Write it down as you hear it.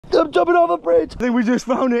I'm jumping off a bridge. I think we just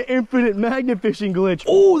found an infinite magnet fishing glitch.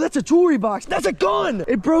 Oh, that's a jewelry box. That's a gun.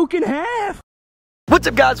 It broke in half. What's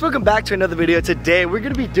up, guys? Welcome back to another video. Today we're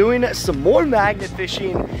gonna be doing some more magnet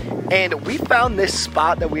fishing, and we found this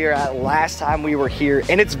spot that we were at last time we were here,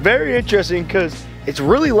 and it's very interesting because it's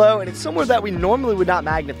really low and it's somewhere that we normally would not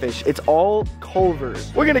magnet fish. It's all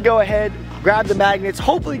culvers. We're gonna go ahead, grab the magnets,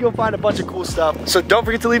 hopefully go find a bunch of cool stuff. So don't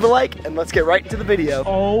forget to leave a like and let's get right into the video.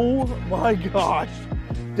 Oh my gosh.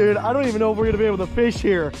 Dude, I don't even know if we're gonna be able to fish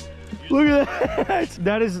here. Look at that.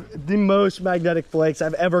 That is the most magnetic flakes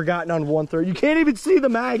I've ever gotten on 1/3. You can't even see the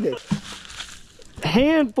magnet.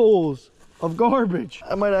 Handfuls of garbage.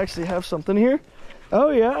 I might actually have something here.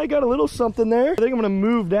 Oh yeah, I got a little something there. I think I'm gonna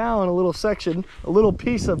move down a little section, a little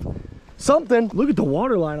piece of something. Look at the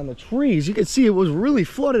water line on the trees. You can see it was really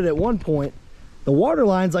flooded at one point. The water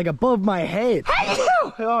line's like above my head.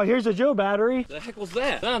 Oh, here's a Joe battery. The heck was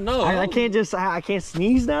that? I know. I can't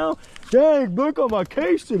sneeze now. Dang, look on my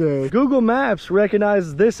case today. Google Maps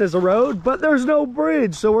recognizes this as a road, but there's no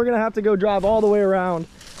bridge, so we're gonna have to go drive all the way around.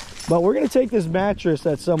 But we're gonna take this mattress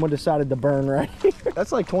that someone decided to burn right here.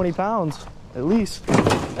 That's like 20 pounds, at least.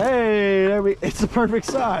 Hey, it's the perfect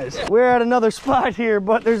size. We're at another spot here,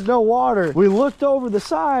 but there's no water. We looked over the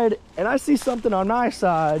side, and I see something on my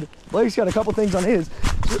side. Blake's got a couple things on his.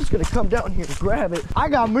 We're just gonna come down here and grab it. I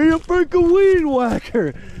got me a freaking weed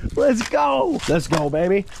whacker. Let's go. Let's go,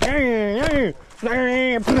 baby.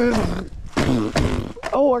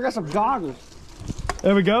 Oh, I got some goggles.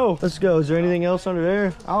 There we go. Let's go. Is there anything else under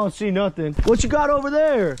there? I don't see nothing. What you got over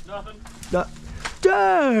there? Nothing.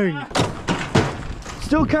 Dang.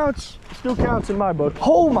 Still counts in my book.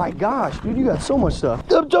 Oh my gosh, dude, you got so much stuff.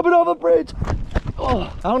 I'm jumping off a bridge.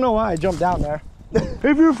 Oh, I don't know why I jumped down there.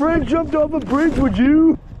 If your friend jumped off a bridge, would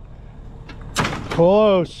you?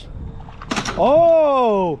 Close.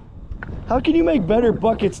 Oh, how can you make better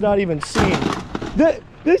buckets not even seen?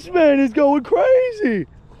 This man is going crazy.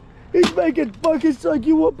 He's making buckets like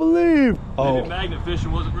you won't believe. Maybe magnet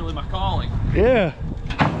fishing wasn't really my calling. Yeah.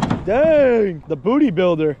 Dang, the booty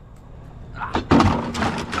builder.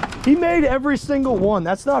 He made every single one.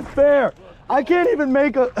 That's not fair. I can't even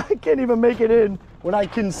make it in when I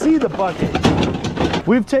can see the bucket.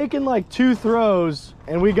 We've taken like 2 throws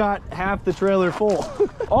and we got half the trailer full.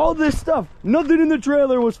 All this stuff, nothing in the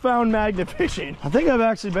trailer was found magnet fishing. I think I've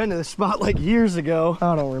actually been to this spot like years ago.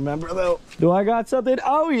 I don't remember though. Do I got something?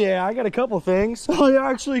 Oh yeah, I got a couple things. I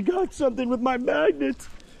actually got something with my magnets.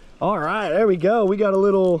 All right, there we go. We got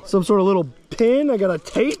some sort of little pin. I got a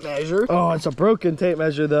tape measure. Oh, it's a broken tape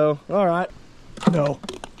measure though. All right. No.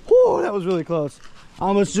 Whew, that was really close.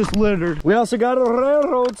 Almost just littered. We also got a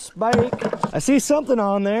railroad spike. I see something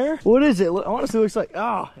on there. What is it? Honestly, it looks like,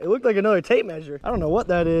 it looked like another tape measure. I don't know what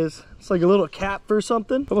that is. It's like a little cap for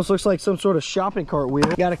something. Almost looks like some sort of shopping cart wheel.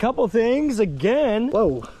 Got a couple things again.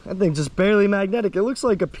 Whoa, that thing's just barely magnetic. It looks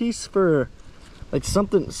like a piece for like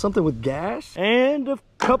something with gas, and a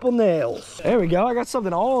couple nails. There we go. I got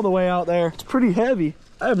something all the way out there. It's pretty heavy.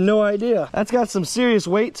 I have no idea. That's got some serious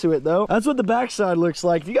weight to it though. That's what the backside looks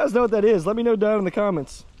like. If you guys know what that is, let me know down in the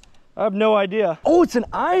comments. I have no idea. Oh, it's an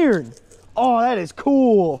iron. Oh, that is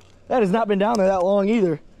cool. That has not been down there that long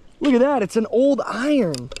either. Look at that. It's an old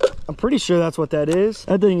iron. I'm pretty sure that's what that is.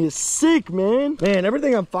 That thing is sick, man. Man,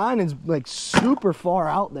 everything I'm finding is like super far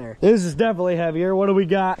out there. This is definitely heavier. What do we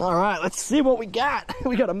got? All right, let's see what we got.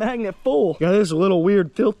 We got a magnet full. Got this little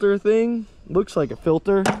weird filter thing. Looks like a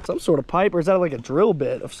filter. Some sort of pipe, or is that like a drill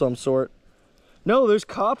bit of some sort? No, there's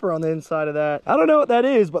copper on the inside of that. I don't know what that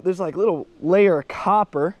is, but there's like a little layer of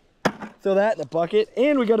copper. Throw that in the bucket.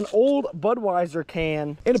 And we got an old Budweiser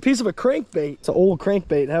can and a piece of a crankbait. It's an old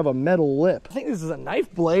crankbait, have a metal lip. I think this is a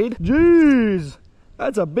knife blade. Jeez,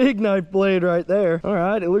 that's a big knife blade right there. All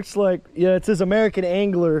right, it looks like, yeah, it says American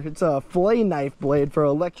Angler. It's a fillet knife blade for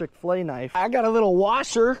electric fillet knife. I got a little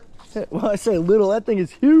washer. Well, I say little, that thing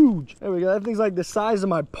is huge. There we go, that thing's like the size of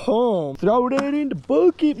my palm. Throw that in the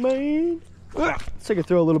bucket, man. Let's take a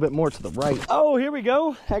throw a little bit more to the right. Oh, here we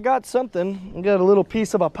go. I got something. I got a little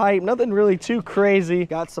piece of a pipe. Nothing really too crazy.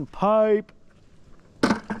 Got some pipe.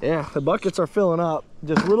 Yeah, the buckets are filling up.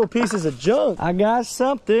 Just little pieces of junk. I got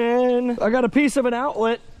something. I got a piece of an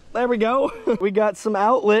outlet. There we go. We got some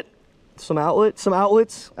outlet. Some outlets.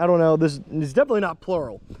 I don't know. This is definitely not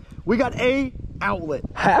plural. We got a outlet.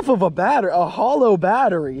 Half of a battery, a hollow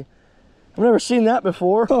battery. I've never seen that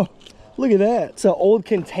before. Oh, look at that. It's an old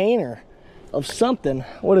container of something.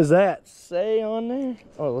 What does that say on there?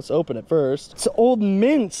 Oh, let's open it first. It's old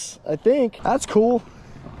mints, I think. That's cool.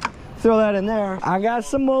 Throw that in there. I got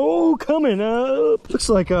some more coming up. Looks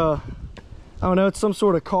like a, I don't know, it's some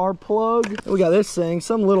sort of car plug. We got this thing,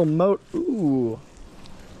 some little ooh.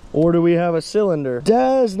 Or do we have a cylinder?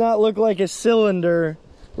 Does not look like a cylinder.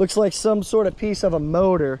 Looks like some sort of piece of a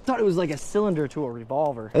motor. Thought it was like a cylinder to a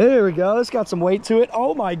revolver. There we go. It's got some weight to it.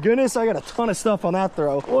 Oh my goodness, I got a ton of stuff on that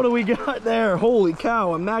throw. What do we got there? Holy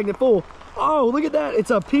cow, a magnet full. Oh, look at that.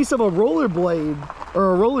 It's a piece of a roller blade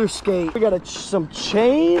or a roller skate. We got some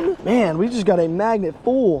chain. Man, we just got a magnet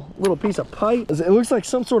full little piece of pipe. It looks like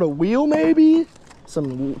some sort of wheel maybe.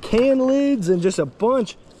 Some can lids and just a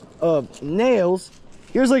bunch of nails.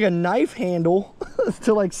 Here's like a knife handle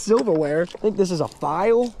to like silverware. I think this is a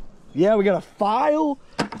file. Yeah, we got a file.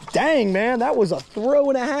 Dang, man, that was a throw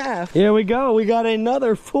and a half. Here we go. We got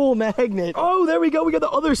another full magnet. Oh, there we go. We got the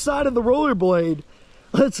other side of the roller blade.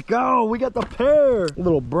 Let's go. We got the pair.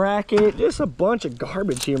 Little bracket. Just a bunch of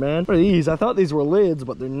garbage here, man. What are these? I thought these were lids,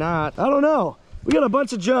 but they're not. I don't know. We got a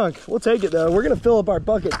bunch of junk. We'll take it though. We're gonna fill up our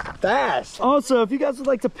bucket fast. Also, if you guys would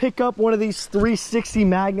like to pick up one of these 360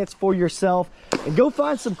 magnets for yourself and go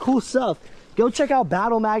find some cool stuff, go check out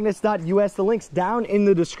battlemagnets.us. The link's down in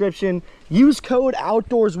the description. Use code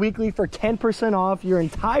OutdoorsWeekly for 10% off your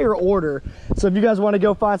entire order. So if you guys want to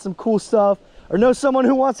go find some cool stuff or know someone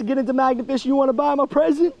who wants to get into magnet fishing, you want to buy them a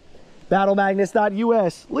present,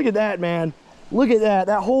 battlemagnets.us. Look at that, man. Look at that.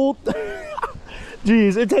 That whole...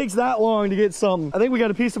 Jeez, it takes that long to get something. I think we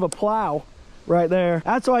got a piece of a plow right there.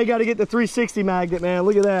 That's why you got to get the 360 magnet, man.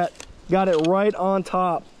 Look at that. Got it right on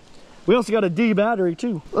top. We also got a D battery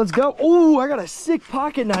too. Let's go. Oh, I got a sick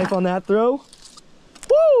pocket knife on that throw.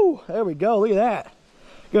 Woo! There we go. Look at that.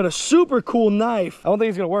 Got a super cool knife. I don't think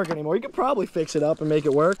it's gonna work anymore. You could probably fix it up and make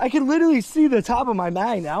it work. I can literally see the top of my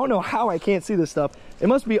magnet. I don't know how I can't see this stuff. It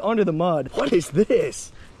must be under the mud. What is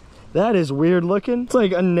this? That is weird looking. It's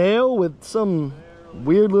like a nail with some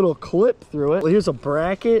weird little clip through it. Here's a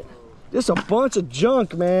bracket. Just a bunch of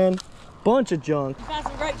junk, man. Bunch of junk. You found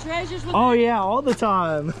some great treasures with Oh yeah, all the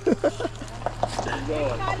time.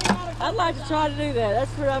 I'd like to try to do that.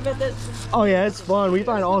 That's what I bet that's... Oh yeah, it's fun. We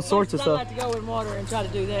find all sorts of I'd stuff. like to go in water and try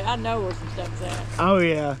to do that. I know where some stuff's at. Oh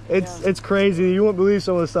yeah, it's crazy. You won't believe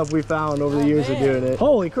some of the stuff we found over the years of doing it.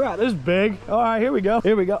 Holy crap, this is big. All right, here we go.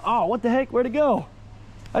 Here we go. Oh, what the heck? Where'd it go?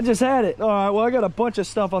 I just had it. All right, well, I got a bunch of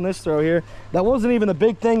stuff on this throw here. That wasn't even the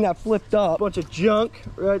big thing that flipped up. Bunch of junk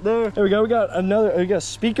right there. There we go. We got a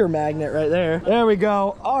speaker magnet right there. There we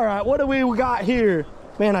go. All right, what do we got here?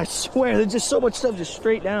 Man, I swear, there's just so much stuff just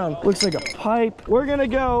straight down. Looks like a pipe. We're gonna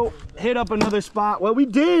go hit up another spot. Well, we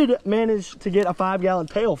did manage to get a 5-gallon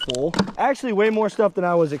pail full. Actually, way more stuff than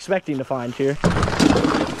I was expecting to find here.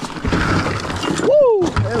 Woo!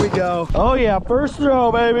 There we go. Oh yeah, first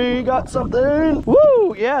throw, baby. Got something.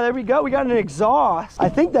 Woo! Yeah, there we go. We got an exhaust. I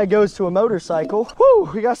think that goes to a motorcycle.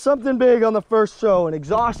 Woo! We got something big on the first throw. An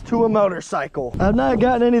exhaust to a motorcycle. I've not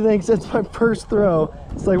gotten anything since my first throw.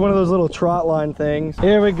 It's like one of those little trot line things.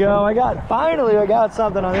 Here we go. Finally I got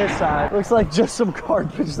something on this side. Looks like just some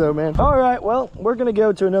garbage though, man. All right, well, we're gonna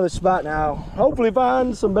go to another spot now. Hopefully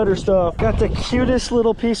find some better stuff. Got the cutest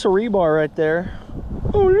little piece of rebar right there.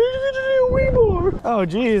 Oh, look at the rebar. Oh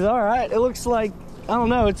geez, all right. It looks like, I don't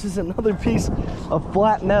know, it's just another piece of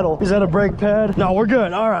flat metal. Is that a brake pad? No, we're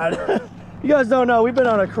good. All right. You guys don't know, we've been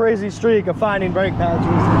on a crazy streak of finding brake pads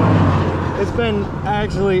recently. It's been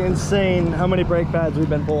actually insane how many brake pads we've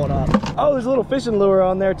been pulling up. Oh, there's a little fishing lure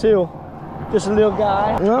on there too. Just a little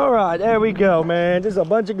guy. All right, there we go, man. Just a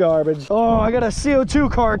bunch of garbage. Oh, I got a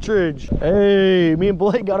CO2 cartridge. Hey, me and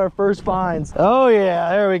Blake got our first finds. Oh yeah,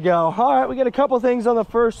 there we go. All right, we got a couple things on the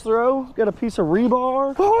first throw. Got a piece of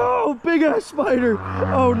rebar. Oh, big ass spider.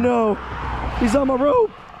 Oh no, he's on my rope.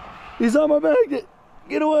 He's on my magnet.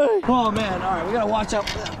 Get away. Oh man, all right, we gotta watch out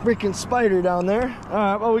for that freaking spider down there. All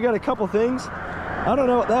right, well, we got a couple things. I don't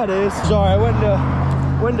know what that is. Sorry,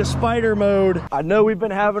 I went into spider mode. I know we've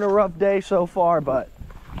been having a rough day so far, but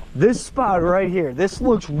this spot right here, this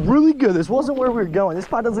looks really good. This wasn't where we were going. This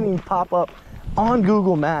spot doesn't even pop up on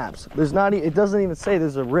Google Maps. It doesn't even say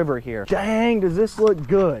there's a river here. Dang, does this look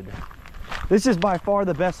good. This is by far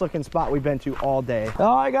the best looking spot we've been to all day.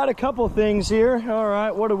 Oh, I got a couple things here. All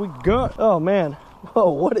right, what do we got? Oh man.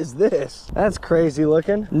 Whoa, what is this? That's crazy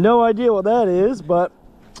looking. No idea what that is, but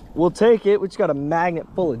we'll take it. We just got a magnet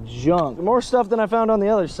full of junk. More stuff than I found on the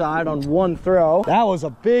other side on one throw. That was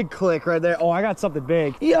a big click right there. Oh, I got something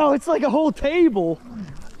big. Yo, it's like a whole table.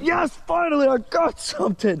 Yes, finally I got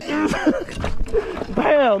something.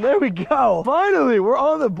 Bam, there we go. Finally, we're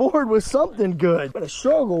on the board with something good. Been a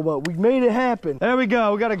struggle, but we made it happen. There we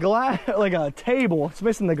go. We got a glass, like a table. It's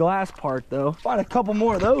missing the glass part though. Find a couple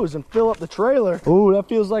more of those and fill up the trailer. Ooh, that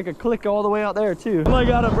feels like a click all the way out there too. I'm like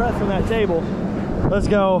out of breath from that table. Let's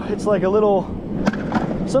go. It's like a little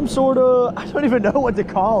some sort of, I don't even know what to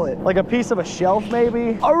call it. Like a piece of a shelf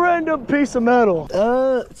maybe? A random piece of metal.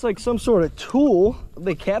 It's like some sort of tool. Are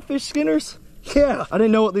they catfish skinners? Yeah, I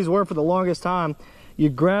didn't know what these were for the longest time. You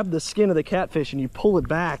grab the skin of the catfish and you pull it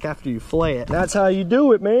back after you flay it. That's how you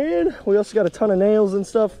do it, man. We also got a ton of nails and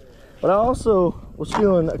stuff. But I also was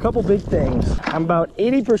feeling a couple big things. I'm about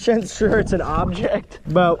 80% sure it's an object,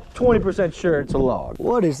 about 20% sure it's a log.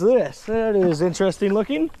 What is this? That is interesting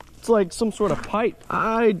looking. It's like some sort of pipe.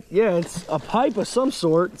 Yeah, it's a pipe of some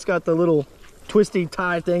sort. It's got the little twisty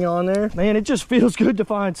tie thing on there. Man, it just feels good to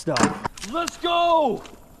find stuff. Let's go!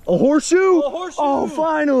 A horseshoe? A horseshoe! Oh,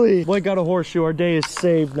 finally! Blake got a horseshoe. Our day is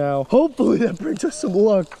saved now. Hopefully that brings us some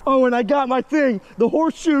luck. Oh, and I got my thing. The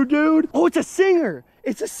horseshoe, dude. Oh, it's a singer.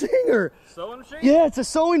 It's a singer. Sewing machine? Yeah, it's a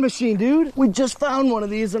sewing machine, dude. We just found one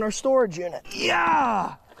of these in our storage unit.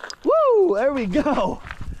 Yeah! Woo! There we go.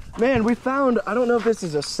 Man, we found, I don't know if this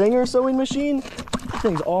is a Singer sewing machine. This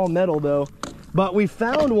thing's all metal though. But we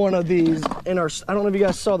found one of these in our, I don't know if you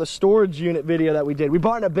guys saw the storage unit video that we did. We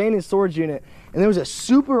bought an abandoned storage unit and there was a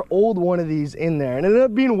super old one of these in there. And it ended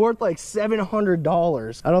up being worth like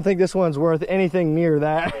 $700. I don't think this one's worth anything near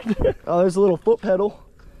that. Oh, there's a little foot pedal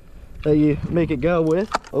that you make it go with.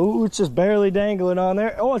 Oh, it's just barely dangling on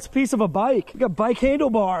there. Oh, it's a piece of a bike. You got bike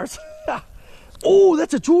handlebars. Oh,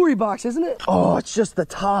 that's a jewelry box, isn't it? Oh, it's just the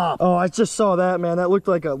top. Oh, I just saw that, man. That looked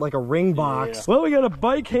like a ring box. Yeah. Well, we got a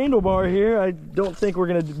bike handlebar here. I don't think we're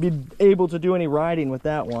gonna be able to do any riding with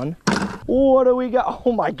that one. What do we got?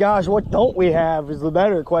 Oh my gosh, what don't we have is the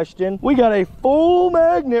better question. We got a full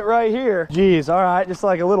magnet right here. Geez, all right, just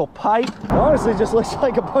like a little pipe. Honestly, just looks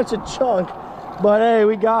like a bunch of junk. But hey,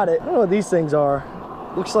 we got it. I don't know what these things are.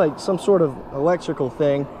 Looks like some sort of electrical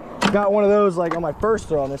thing. Got one of those like on my first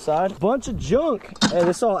throw on this side. Bunch of junk. Hey,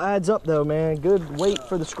 this all adds up though, man. Good weight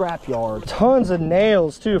for the scrap yard. Tons of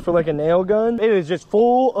nails too for like a nail gun. It is just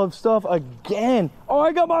full of stuff again. Oh,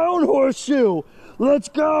 I got my own horseshoe. Let's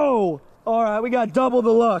go. All right, we got double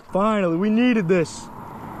the luck. Finally, we needed this.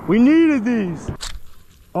 We needed these.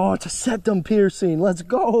 Oh, it's a septum piercing. Let's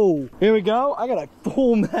go. Here we go. I got a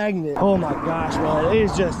full magnet. Oh my gosh, man. It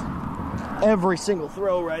is just every single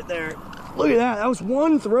throw right there. Look at that. That was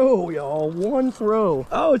one throw, y'all. One throw.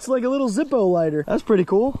 Oh, it's like a little Zippo lighter. That's pretty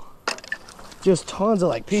cool. Just tons of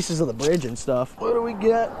like pieces of the bridge and stuff. What do we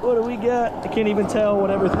got? What do we got? I can't even tell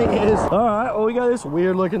what everything is. All right. Well, we got this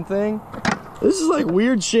weird looking thing. This is like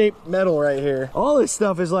weird shaped metal right here. All this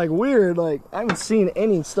stuff is like weird. Like I haven't seen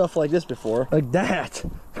any stuff like this before. Like that.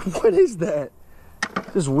 What is that?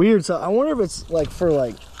 This weird stuff. I wonder if it's like for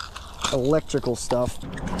like electrical stuff.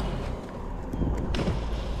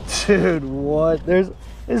 Dude, what? This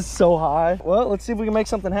is so high. Well, let's see if we can make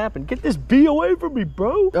something happen. Get this bee away from me,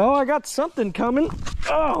 bro. Oh, I got something coming.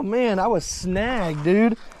 Oh man, I was snagged,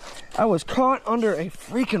 dude. I was caught under a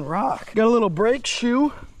freaking rock. Got a little brake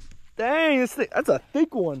shoe. Dang, this thing, that's a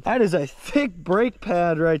thick one. That is a thick brake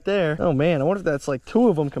pad right there. Oh man, I wonder if that's like two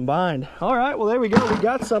of them combined. All right, well there we go. We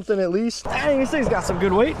got something at least. Dang, this thing's got some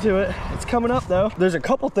good weight to it. It's coming up though. There's a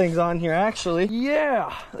couple things on here actually.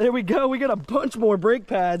 Yeah, there we go. We got a bunch more brake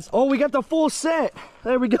pads. Oh, we got the full set.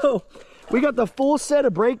 There we go. We got the full set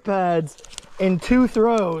of brake pads in 2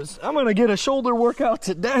 throws. I'm gonna get a shoulder workout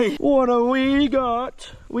today. What do we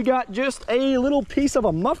got? We got just a little piece of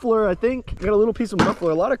a muffler, I think. We got a little piece of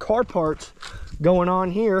muffler, a lot of car parts going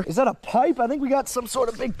on here. Is that a pipe? I think we got some sort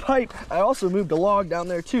of big pipe. I also moved a log down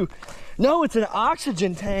there too. No, it's an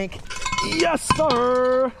oxygen tank. Yes,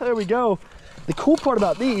 sir. There we go. The cool part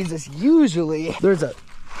about these is usually there's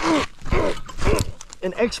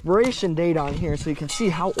an expiration date on here so you can see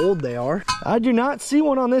how old they are. I do not see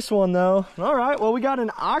one on this one though. All right, well we got an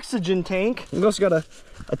oxygen tank. We also got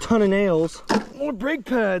a ton of nails. More brake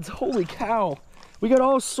pads, holy cow. We got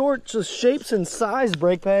all sorts of shapes and size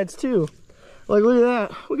brake pads too. Like look at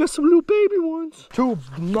that, we got some little baby ones. 2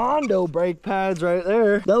 Mondo brake pads right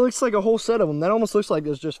there. That looks like a whole set of them. That almost looks like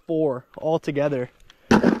there's just 4 all together.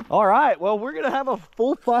 All right, well we're gonna have a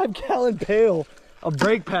full 5-gallon pail of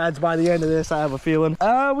brake pads by the end of this, I have a feeling.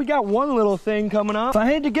 We got one little thing coming up. If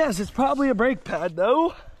I had to guess, it's probably a brake pad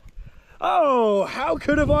though. Oh, how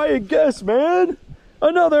could have I guessed, man?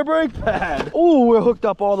 Another brake pad. Oh, we're hooked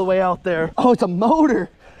up all the way out there. Oh, it's a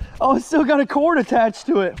motor. Oh, it's still got a cord attached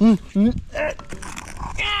to it.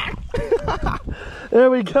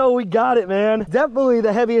 There we go, we got it, man. Definitely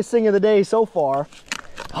the heaviest thing of the day so far.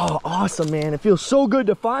 Oh, awesome, man. It feels so good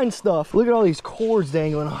to find stuff. Look at all these cords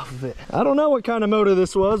dangling off of it. I don't know what kind of motor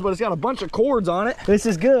this was, but it's got a bunch of cords on it. This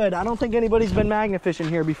is good. I don't think anybody's been magnet fishing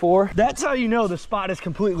here before. That's how you know the spot is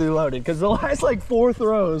completely loaded, because the last like 4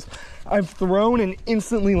 throws, I've thrown and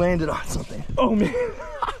instantly landed on something. Oh, man.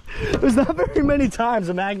 There's not very many times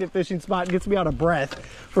a magnet fishing spot gets me out of breath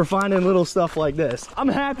for finding little stuff like this. I'm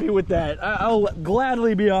happy with that. I'll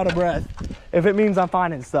gladly be out of breath if it means I'm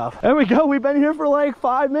finding stuff. There we go. We've been here for like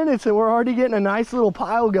 5 minutes and we're already getting a nice little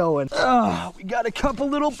pile going. We got a couple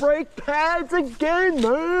little brake pads again,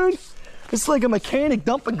 man. It's like a mechanic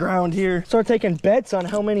dumping ground here. Start taking bets on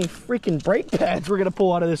how many freaking brake pads we're gonna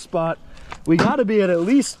pull out of this spot. We gotta be at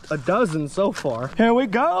least a dozen so far. Here we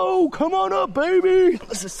go. Come on up, baby.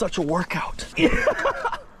 This is such a workout.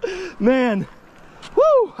 Man,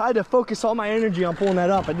 woo! I had to focus all my energy on pulling that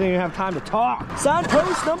up. I didn't even have time to talk.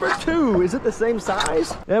 Signpost number 2. Is it the same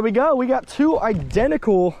size? There we go. We got 2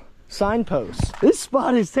 identical signposts. This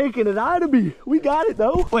spot is taking it out of me. We got it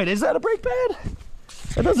though. Wait, is that a brake pad?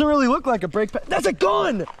 That doesn't really look like a brake pad. That's a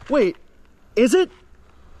gun! Wait, is it?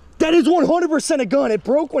 That is 100% a gun. It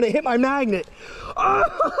broke when it hit my magnet. Oh,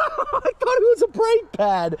 I thought it was a brake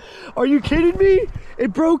pad. Are you kidding me?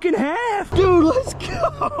 It broke in half. Dude, let's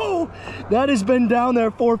go. That has been down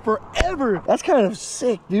there for forever. That's kind of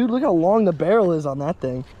sick, dude. Look how long the barrel is on that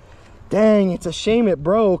thing. Dang, it's a shame it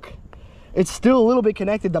broke. It's still a little bit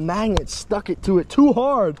connected. The magnet stuck it to it too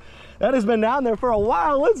hard. That has been down there for a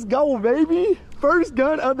while. Let's go, baby. First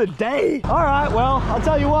gun of the day. All right, well, I'll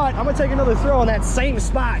tell you what. I'm gonna take another throw on that same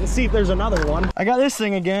spot and see if there's another one. I got this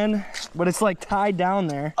thing again, but it's like tied down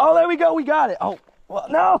there. Oh, there we go, we got it. Oh, well,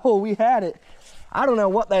 no, we had it. I don't know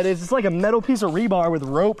what that is. It's like a metal piece of rebar with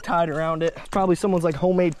rope tied around it. Probably someone's like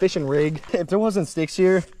homemade fishing rig. If there wasn't sticks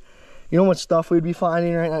here, you know how much stuff we'd be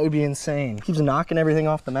finding right now? It would be insane. Keeps knocking everything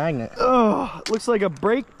off the magnet. Oh, looks like a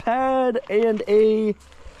brake pad and a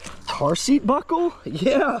tar seat buckle.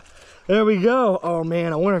 Yeah. There we go. Oh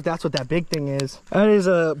man, I wonder if that's what that big thing is. That is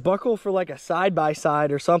a buckle for like a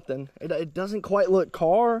side-by-side or something. It doesn't quite look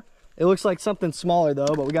car. It looks like something smaller though,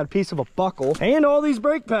 but we got a piece of a buckle and all these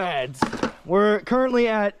brake pads. We're currently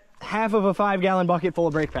at half of a 5-gallon bucket full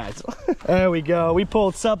of brake pads. There we go. We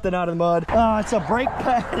pulled something out of the mud. Oh, it's a brake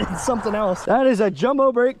pad and something else. That is a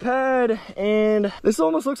jumbo brake pad, and this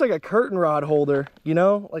almost looks like a curtain rod holder, you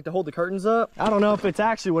know, like to hold the curtains up. I don't know if it's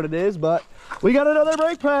actually what it is, but we got another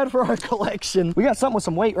brake pad for our collection. We got something with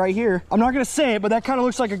some weight right here. I'm not gonna say it, but that kind of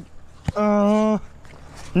looks like a,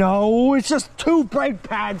 no, it's just 2 brake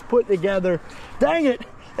pads put together. Dang it.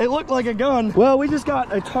 It looked like a gun. Well, we just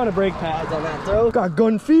got a ton of brake pads on that throw. Got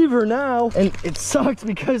gun fever now, and it sucks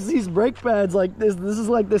because these brake pads, like this is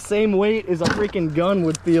like the same weight as a freaking gun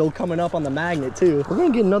would feel coming up on the magnet too. We're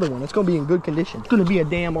gonna get another one. It's gonna be in good condition. It's gonna be a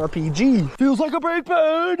damn RPG. Feels like a brake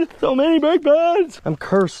pad. So many brake pads. I'm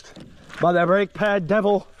cursed by that brake pad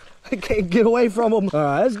devil. I can't get away from them. All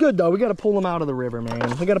right, that's good though. We got to pull them out of the river,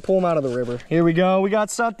 man. We got to pull them out of the river. Here we go. We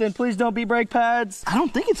got something. Please don't be brake pads. I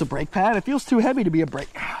don't think it's a brake pad. It feels too heavy to be a brake.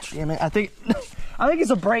 Ah, damn it. I think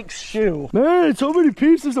it's a brake shoe. Man, so many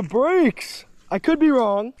pieces of brakes. I could be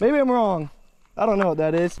wrong. Maybe I'm wrong. I don't know what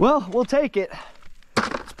that is. Well, we'll take it.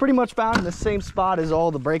 It's pretty much found in the same spot as all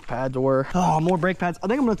the brake pads were. Oh, more brake pads. I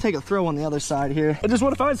think I'm gonna take a throw on the other side here. I just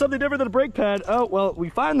want to find something different than a brake pad. Oh, well, we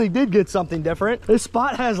finally did get something different. This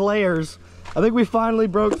spot has layers. I think we finally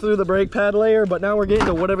broke through the brake pad layer, but now we're getting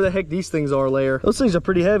to whatever the heck these things are layer. Those things are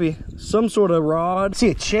pretty heavy. Some sort of rod. See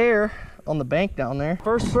a chair on the bank down there.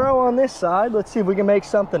 First throw on this side. Let's see if we can make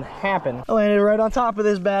something happen. I landed right on top of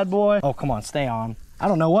this bad boy. Oh, come on, stay on. I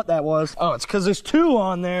don't know what that was. Oh, it's because there's 2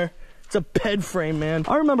 on there. It's a bed frame, man.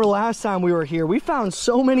 I remember last time we were here, we found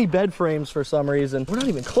so many bed frames for some reason. We're not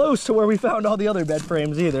even close to where we found all the other bed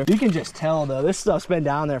frames either. You can just tell though, this stuff's been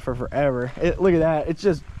down there for forever. Look at that, it's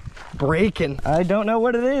just breaking. I don't know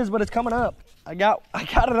what it is, but it's coming up. I got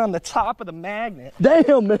it on the top of the magnet.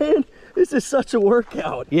 Damn, man, this is such a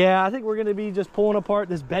workout. Yeah, I think we're gonna be just pulling apart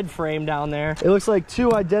this bed frame down there. It looks like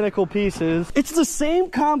 2 identical pieces. It's the same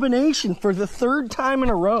combination for the 3rd time in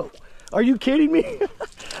a row. Are you kidding me?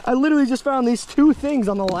 I literally just found these 2 things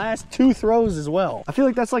on the last 2 throws as well. I feel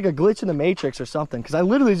like that's like a glitch in the Matrix or something, because I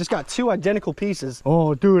literally just got 2 identical pieces.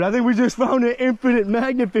 Oh, dude, I think we just found an infinite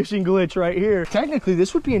magnet fishing glitch right here. Technically,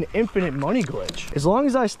 this would be an infinite money glitch. As long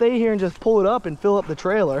as I stay here and just pull it up and fill up the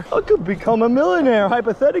trailer, I could become a millionaire,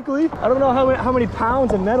 hypothetically. I don't know how many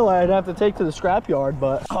pounds of metal I'd have to take to the scrapyard,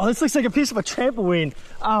 but... Oh, this looks like a piece of a trampoline.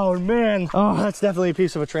 Oh, man. Oh, that's definitely a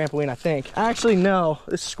piece of a trampoline, I think. Actually, no.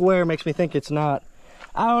 This square makes me think it's not.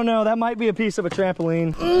 I don't know, that might be a piece of a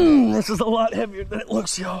trampoline. This is a lot heavier than it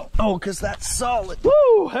looks, y'all. Oh, because that's solid.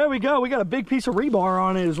 Woo, there we go. We got a big piece of rebar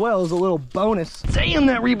on it as well as a little bonus. Damn,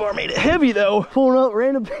 that rebar made it heavy though. Pulling up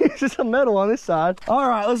random pieces of metal on this side. All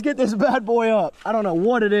right, let's get this bad boy up. I don't know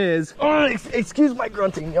what it is. Oh, excuse my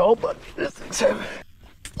grunting, y'all, but this thing's heavy.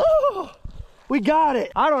 Oh, We got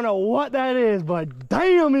it. I don't know what that is, but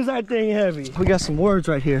damn is that thing heavy. We got some words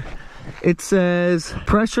right here. It says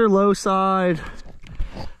pressure low side,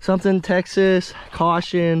 something Texas,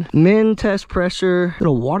 caution, min test pressure,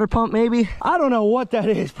 little water pump maybe. I don't know what that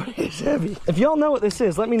is, but it's heavy. If y'all know what this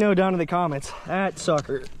is, let me know down in the comments. That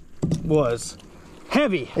sucker was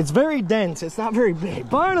heavy. It's very dense. It's not very big.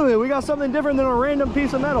 Finally, we got something different than a random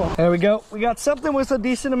piece of metal. There we go. We got something with a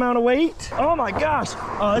decent amount of weight. Oh my gosh.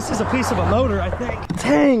 Oh, this is a piece of a motor, I think.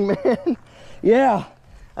 Dang, man. Yeah.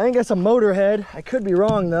 I think that's a motor head. I could be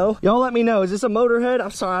wrong though. Y'all let me know. Is this a motor head?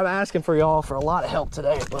 I'm sorry, I'm asking for y'all for a lot of help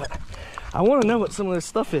today, but I want to know what some of this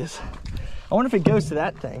stuff is. I wonder if it goes to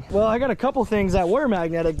that thing. Well, I got a couple things that were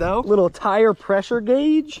magnetic though. Little tire pressure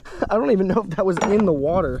gauge. I don't even know if that was in the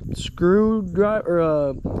water. Screwdriver,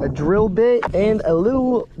 or a drill bit, and a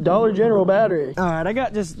little Dollar General battery. All right, I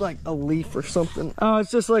got just like a leaf or something. Oh,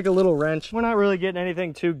 it's just like a little wrench. We're not really getting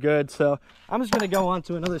anything too good, so I'm just gonna go on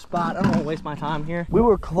to another spot. I don't wanna waste my time here. We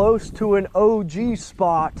were close to an OG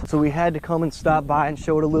spot, so we had to come and stop by and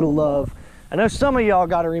show it a little love. I know some of y'all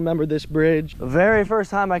gotta remember this bridge. The very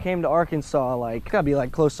first time I came to Arkansas, like, gotta be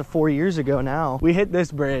like close to 4 years ago now, we hit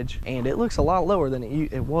this bridge and it looks a lot lower than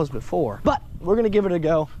it was before. But we're gonna give it a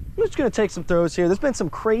go. I'm just gonna take some throws here. There's been some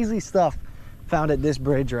crazy stuff found at this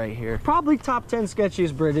bridge right here. Probably top 10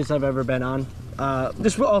 sketchiest bridges I've ever been on.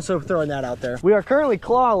 Just also throwing that out there. We are currently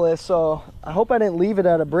clawless, so I hope I didn't leave it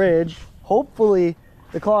at a bridge. Hopefully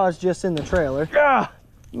the claw is just in the trailer. Ah!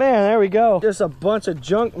 Man, there we go. Just a bunch of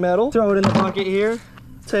junk metal. Throw it in the bucket here.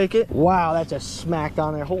 Take it. Wow, that just smacked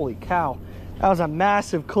on there. Holy cow. That was a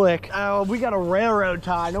massive click. Oh, we got a railroad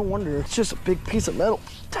tie. No wonder. It's just a big piece of metal.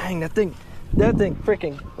 Dang, that thing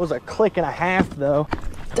freaking was a click and a half though.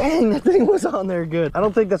 Dang, that thing was on there good. I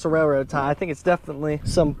don't think that's a railroad tie. I think it's definitely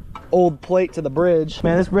some old plate to the bridge.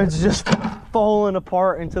 Man, this bridge is just falling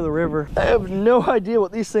apart into the river. I have no idea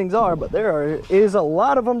what these things are, but there is a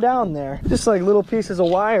lot of them down there. Just like little pieces of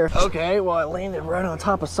wire. Okay, well, I landed right on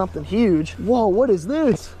top of something huge. Whoa, what is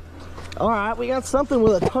this? All right, we got something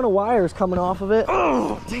with a ton of wires coming off of it.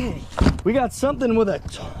 Oh, dang. We got something with a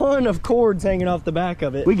ton of cords hanging off the back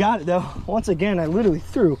of it. We got it though. Once again, I literally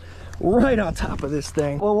threw right on top of this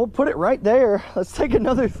thing. Well, we'll put it right there. Let's take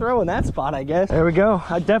another throw in that spot, I guess. There we go.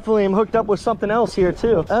 I definitely am hooked up with something else here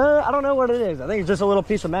too. I don't know what it is. I think it's just a little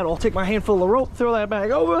piece of metal. Take my handful of rope, throw that back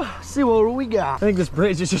over, see what we got. I think this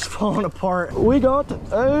bridge is just falling apart. We got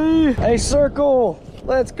a circle.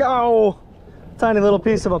 Let's go. Tiny little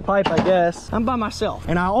piece of a pipe, I guess. I'm by myself,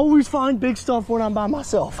 and I always find big stuff when I'm by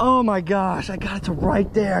myself. Oh my gosh, I got it to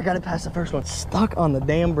right there. I got it past the first one. Stuck on the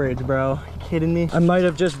damn bridge, bro. Are you kidding me? I might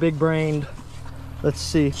have just big brained. Let's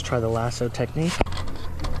see. Let's try the lasso technique.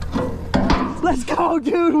 Let's go,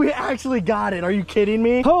 dude. We actually got it. Are you kidding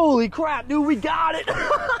me? Holy crap, dude, we got it.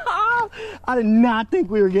 I did not think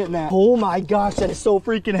we were getting that. Oh my gosh, that is so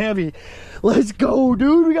freaking heavy. Let's go,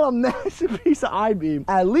 dude. We got a massive piece of I-beam.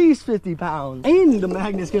 At least 50 pounds. And the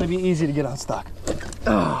magnet's gonna be easy to get unstuck.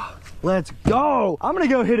 Oh, let's go. I'm gonna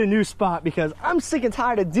go hit a new spot because I'm sick and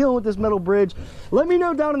tired of dealing with this metal bridge. Let me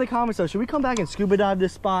know down in the comments though, should we come back and scuba dive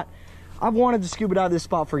this spot? I've wanted to scuba dive this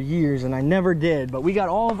spot for years and I never did, but we got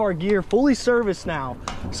all of our gear fully serviced now.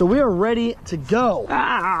 So we are ready to go.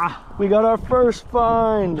 We got our first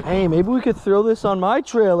find. Hey, maybe we could throw this on my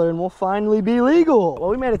trailer and we'll finally be legal.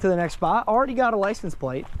 Well, we made it to the next spot. Already got a license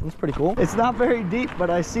plate. That's pretty cool. It's not very deep,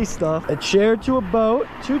 but I see stuff. A chair to a boat,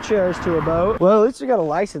 2 chairs to a boat. Well, at least we got a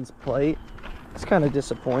license plate. It's kind of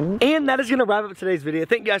disappointing. And that is going to wrap up today's video.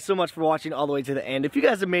 Thank you guys so much for watching all the way to the end. If you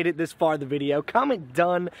guys have made it this far in the video, comment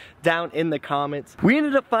done down in the comments. We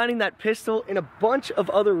ended up finding that pistol and a bunch of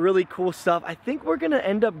other really cool stuff. I think we're going to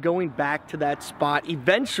end up going back to that spot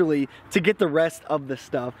eventually to get the rest of the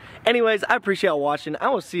stuff. Anyways, I appreciate y'all watching. I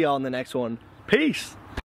will see y'all in the next one. Peace.